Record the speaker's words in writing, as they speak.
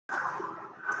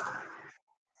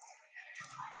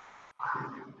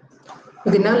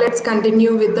Okay, now let's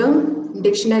continue with the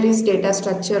dictionaries data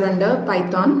structure under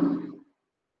Python.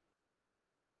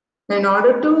 In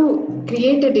order to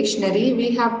create a dictionary,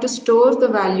 we have to store the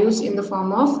values in the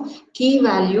form of key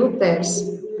value pairs.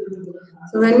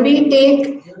 So when we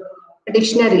take a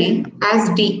dictionary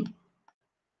as D,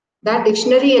 that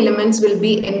dictionary elements will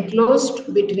be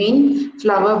enclosed between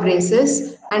flower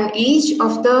braces and each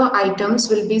of the items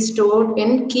will be stored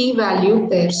in key value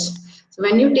pairs. So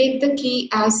when you take the key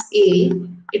as A,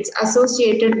 its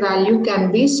associated value can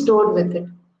be stored with it.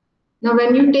 Now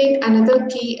when you take another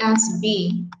key as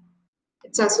B,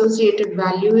 its associated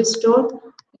value is stored.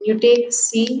 When you take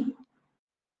C,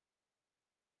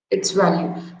 its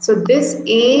value. So this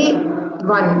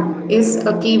A1 is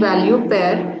a key value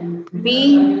pair,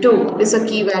 B2 is a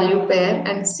key value pair,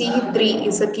 and C3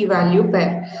 is a key value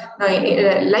pair. Now,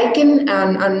 like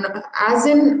as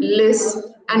in lists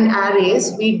and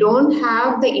arrays, we don't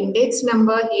have the index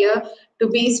number here to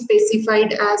be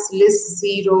specified as list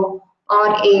 0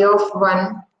 or A of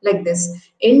 1 like this.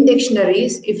 In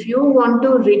dictionaries, if you want to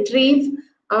retrieve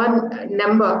a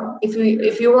number,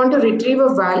 if you want to retrieve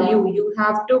a value, you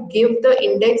have to give the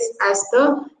index as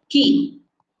the key.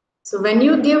 So when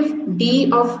you give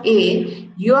D of A,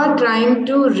 you are trying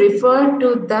to refer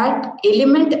to that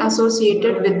element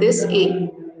associated with this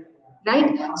A,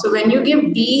 right? So when you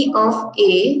give D of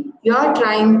A, you are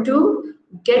trying to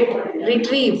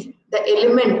retrieve the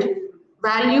element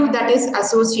value that is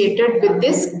associated with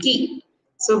this key.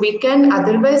 So we can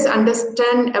otherwise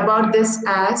understand about this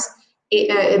as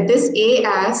this A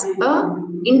as a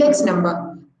index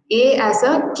number, A as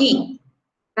a key,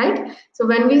 right? So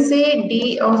when we say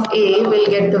D of A will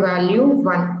get the value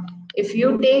 1. If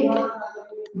you take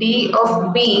D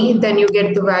of B, then you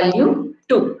get the value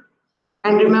 2.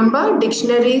 And remember,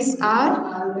 dictionaries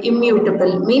are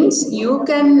immutable, means you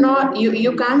can't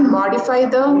modify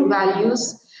the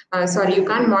values. Sorry, you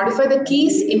can't modify the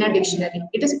keys in a dictionary.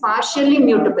 It is partially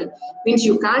mutable, means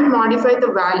you can't modify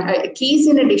the keys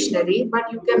in a dictionary,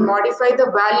 but you can modify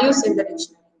the values in the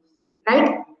dictionary,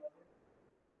 right?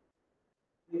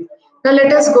 Now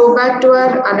let us go back to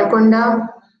our Anaconda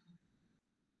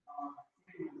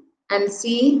and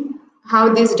see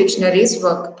how these dictionaries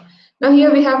work. Now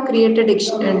here we have created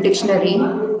a dictionary,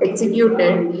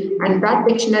 executed, and that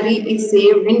dictionary is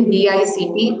saved in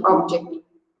DICT object.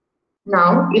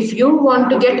 Now, if you want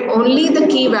to get only the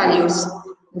key values,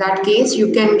 in that case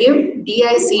you can give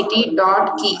DICT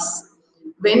dot keys.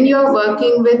 When you are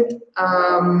working with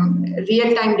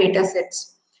real-time data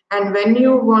sets and when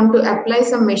you want to apply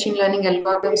some machine learning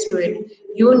algorithms to it,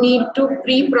 you need to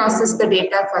pre-process the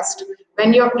data first.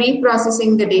 When you are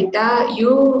pre-processing the data,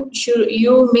 you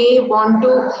may want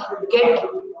to get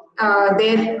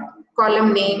their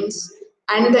column names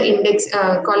and the index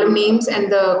column names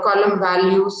and the column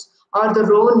values, or the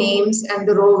row names and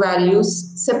the row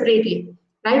values separately,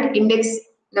 right? Index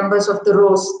numbers of the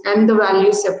rows and the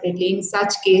values separately. In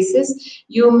such cases,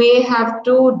 you may have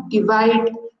to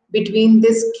divide between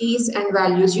these keys and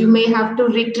values. You may have to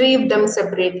retrieve them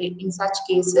separately. In such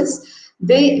cases,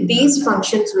 these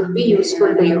functions will be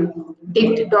useful to you.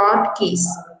 Dict.keys.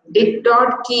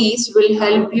 Dict.keys will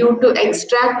help you to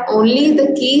extract only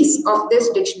the keys of this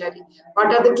dictionary. What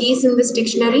are the keys in this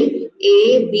dictionary?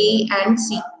 A, B, and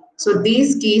C. So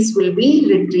these keys will be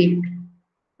retrieved.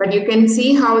 But you can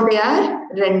see how they are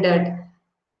rendered.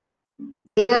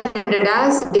 They are rendered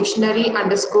as dictionary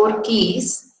underscore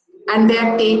keys, and they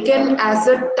are taken as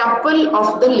a tuple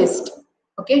of the list.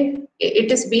 Okay,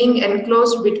 it is being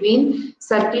enclosed between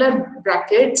circular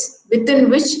brackets within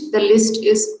which the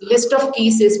list of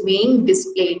keys is being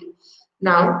displayed.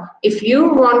 Now, if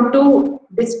you want to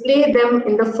display them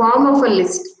in the form of a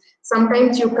list,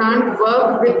 sometimes you can't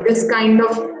work with this kind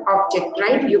of object,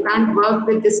 right? You can't work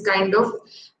with this kind of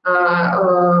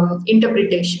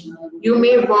interpretation. You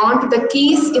may want the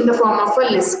keys in the form of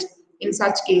a list. In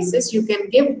such cases, you can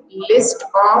give list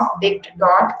of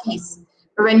dict.keys.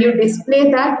 When you display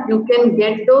that, you can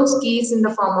get those keys in the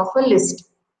form of a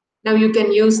list. Now you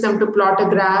can use them to plot a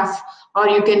graph, or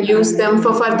you can use them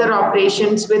for further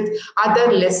operations with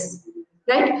other lists,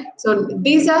 right? So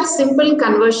these are simple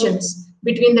conversions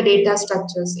between the data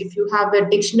structures. If you have a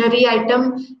dictionary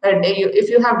item, if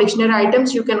you have dictionary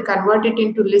items, you can convert it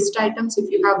into list items.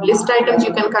 If you have list items,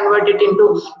 you can convert it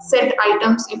into set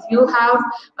items. If you have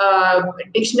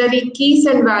dictionary keys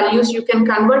and values, you can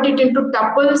convert it into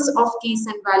tuples of keys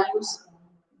and values.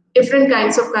 Different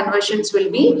kinds of conversions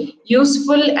will be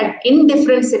useful in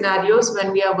different scenarios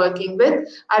when we are working with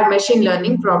our machine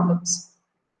learning problems.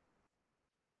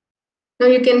 Now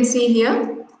you can see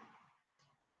here,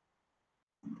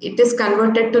 it is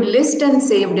converted to list and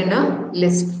saved in a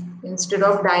list. instead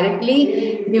of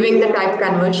directly giving the type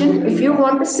conversion. If you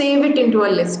want to save it into a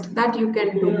list, that you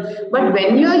can do. But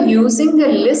when you are using a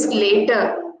list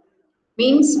later,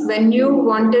 means when you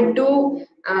wanted to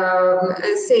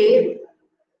say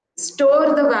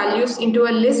store the values into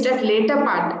a list at later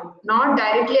part, not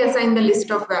directly assign the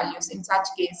list of values. In such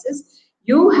cases,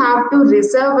 you have to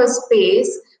reserve a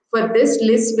space for this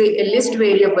list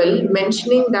variable,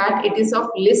 mentioning that it is of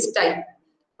list type.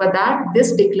 For that,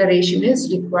 this declaration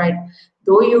is required.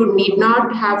 Though you need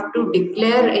not have to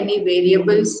declare any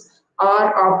variables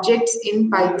or objects in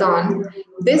Python,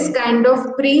 this kind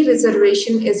of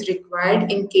pre-reservation is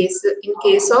required in case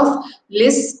of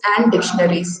lists and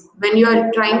dictionaries. When you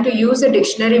are trying to use a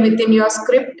dictionary within your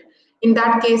script, in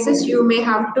that cases you may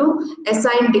have to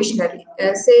assign dictionary.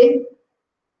 Say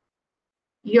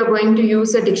you are going to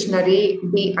use a dictionary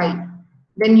DI,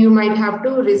 then you might have to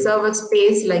reserve a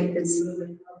space like this.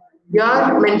 You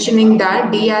are mentioning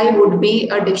that DI would be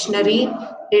a dictionary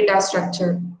data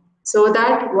structure, so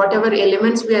that whatever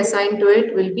elements we assign to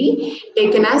it will be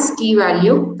taken as key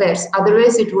value pairs.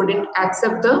 Otherwise, it wouldn't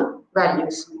accept the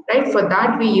values, right? For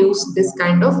that, we use this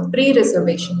kind of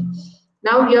pre-reservation.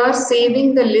 Now you are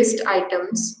saving the list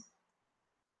items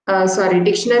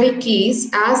dictionary keys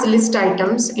as list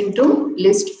items into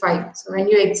list 5. So when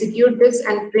you execute this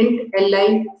and print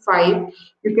li 5,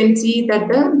 you can see that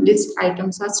the list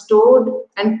items are stored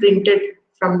and printed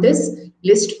from this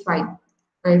list 5.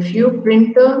 Now if you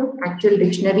print the actual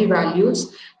dictionary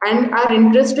values and are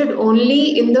interested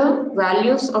only in the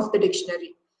values of the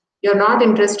dictionary, you're not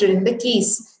interested in the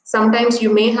keys. Sometimes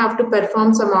you may have to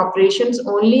perform some operations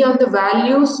only on the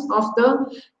values of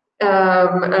the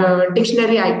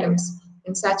dictionary items.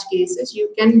 In such cases,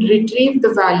 you can retrieve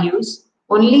the values,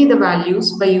 only the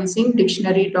values, by using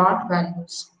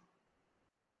dictionary.values.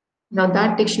 Now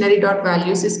that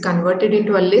dictionary.values is converted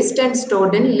into a list and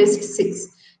stored in list 6.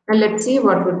 Now let's see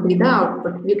what would be the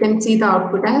output. You can see the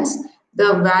output as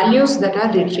the values that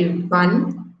are retrieved: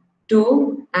 1,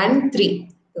 2, and 3.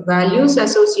 The values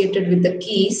associated with the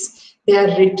keys, they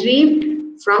are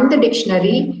retrieved from the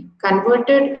dictionary,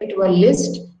 converted into a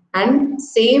list, and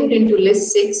saved into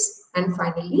list 6, and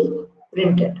finally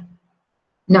printed.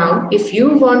 Now, if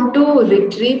you want to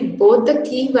retrieve both the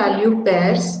key value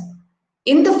pairs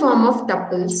in the form of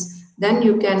tuples, then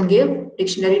you can give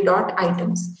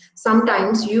dictionary.items.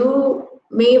 Sometimes you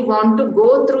may want to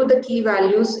go through the key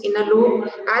values in a loop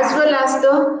as well as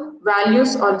the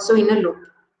values also in a loop.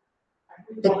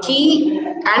 The key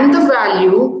and the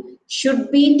value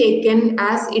should be taken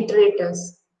as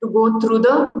iterators to go through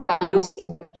the values.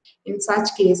 In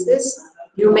such cases,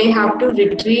 you may have to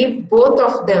retrieve both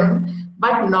of them,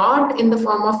 but not in the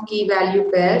form of key value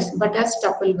pairs, but as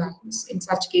tuple values. In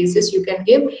such cases, you can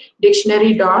give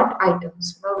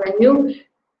dictionary.items. Now, when you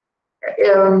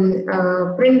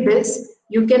print this,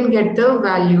 you can get the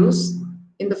values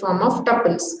in the form of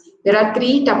tuples. There are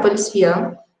 3 tuples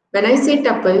here. When I say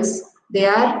tuples, they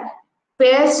are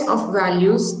pairs of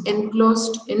values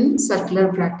enclosed in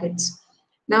circular brackets.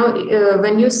 Now,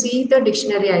 when you see the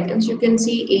dictionary items, you can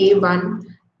see A1,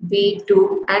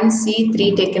 B2, and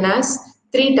C3 taken as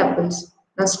 3 tuples.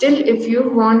 Now, still, if you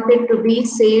want it to be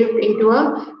saved into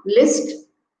a list,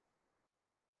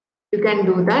 you can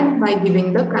do that by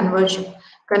giving the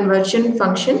conversion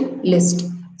function list.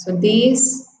 So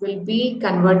these will be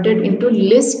converted into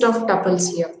list of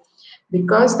tuples here.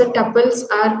 Because the tuples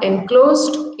are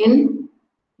enclosed in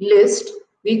list,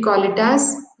 we call it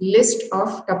as list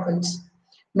of tuples.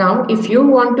 Now, if you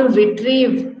want to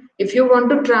retrieve, if you want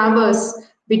to traverse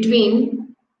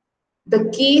between the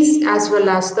keys as well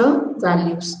as the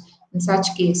values, in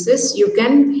such cases, you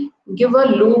can give a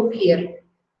loop here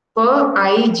for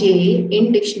ij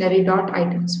in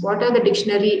dictionary.items. What are the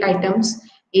dictionary items?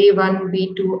 A1,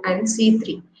 B2, and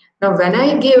C3. Now, when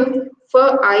I give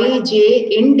for ij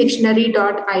in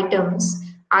dictionary.items,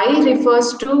 I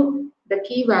refers to the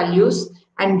key values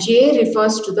and j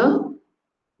refers to the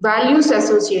values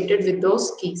associated with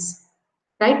those keys.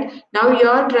 Right? Now you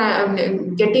are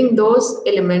getting those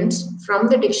elements from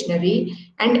the dictionary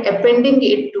and appending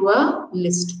it to a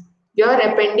list. You are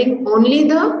appending only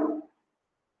the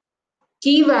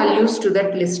key values to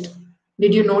that list.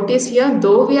 Did you notice here,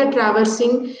 though we are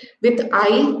traversing with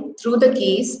I through the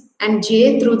keys and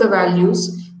J through the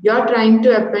values, you are trying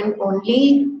to append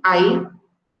only I,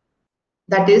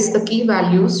 that is the key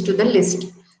values, to the list.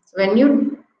 So when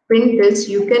you print this,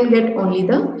 you can get only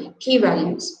the key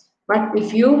values. But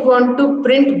if you want to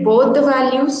print both the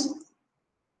values,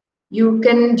 you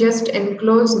can just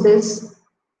enclose this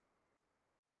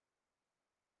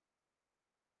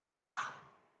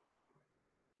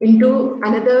into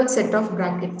another set of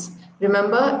brackets.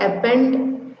 Remember,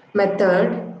 append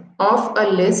method of a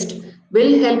list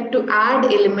will help to add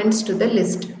elements to the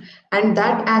list, and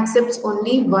that accepts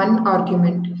only one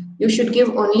argument. You should give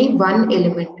only one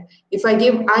element. If I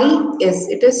give I, yes,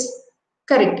 it is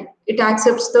correct. It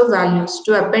accepts the values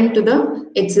to append to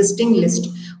the existing list.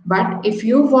 But if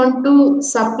you want to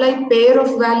supply pair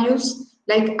of values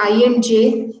like I and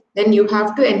j, then you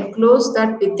have to enclose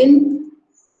that within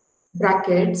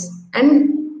brackets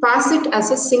and pass it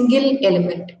as a single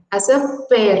element, as a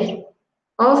pair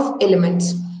of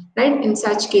elements. Right? In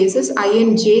such cases, I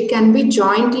and j can be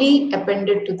jointly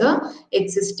appended to the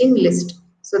existing list.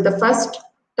 So the first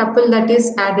tuple that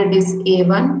is added is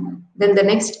A1, then the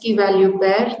next key value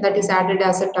pair that is added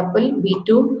as a tuple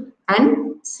B2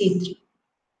 and C3.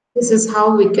 This is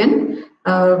how we can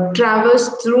traverse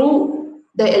through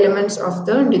the elements of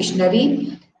the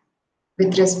dictionary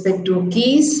with respect to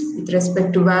keys, with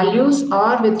respect to values,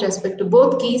 or with respect to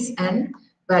both keys and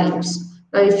values.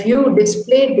 Now, if you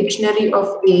display dictionary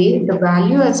of A, the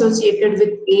value associated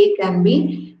with A can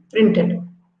be printed.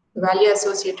 The value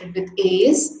associated with A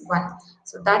is 1.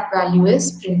 So that value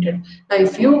is printed. Now,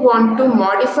 if you want to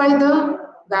modify the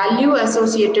value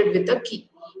associated with a key,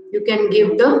 you can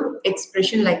give the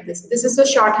expression like this. This is a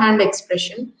shorthand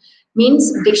expression,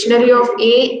 means dictionary of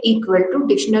A equal to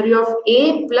dictionary of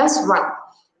A plus 1,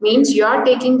 means you are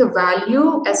taking the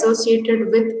value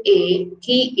associated with A,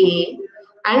 key A,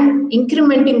 and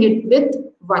incrementing it with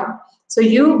 1. So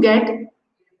you get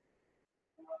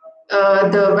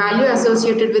the value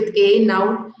associated with A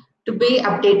now to be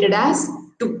updated as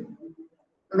 2.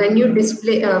 When you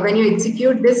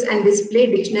execute this and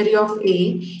display dictionary of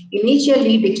A,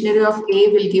 initially dictionary of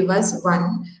A will give us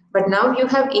 1, but now you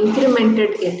have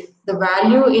incremented it. The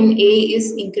value in A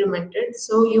is incremented,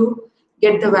 so you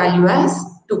get the value as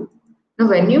 2. Now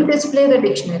when you display the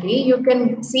dictionary, you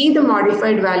can see the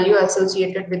modified value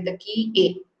associated with the key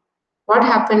A. What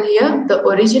happened here? The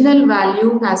original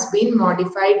value has been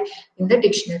modified in the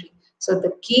dictionary. So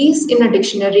the keys in a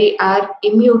dictionary are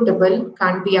immutable,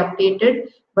 can't be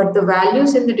updated, but the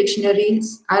values in the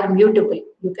dictionaries are mutable.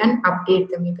 You can update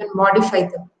them, you can modify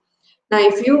them. Now,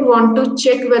 if you want to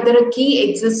check whether a key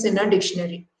exists in a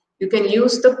dictionary, you can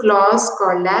use the clause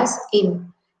called as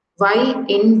in, y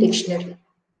in dictionary.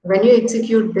 When you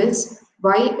execute this,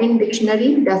 y in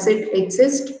dictionary, does it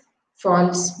exist?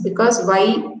 False, because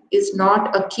y is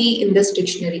not a key in this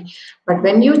dictionary. But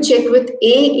when you check with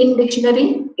a in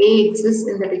dictionary, a exists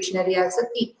in the dictionary as a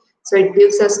key. So it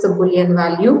gives us the Boolean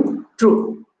value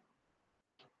true.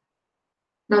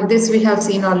 Now this we have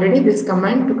seen already, this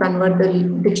command to convert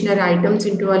the dictionary items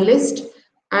into a list.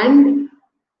 And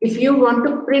if you want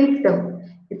to print them,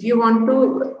 if you want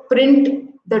to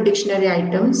print the dictionary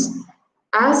items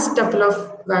as tuple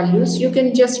of values, you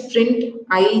can just print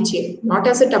ij, not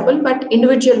as a tuple, but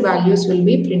individual values will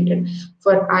be printed.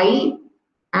 For I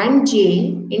and j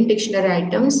in dictionary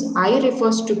items, I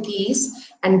refers to keys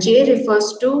and j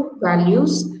refers to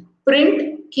values.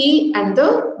 Print key and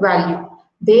the value.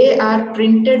 They are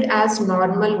printed as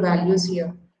normal values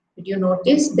here. Did you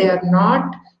notice they are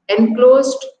not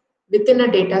enclosed within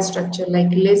a data structure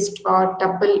like list or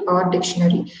tuple or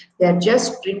dictionary? They are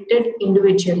just printed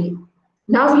individually.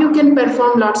 Now you can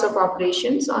perform lots of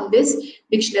operations on these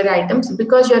dictionary items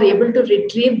because you are able to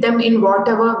retrieve them in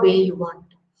whatever way you want.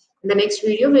 In the next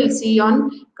video, we'll see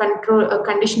on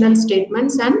conditional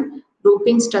statements and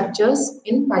looping structures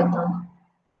in Python.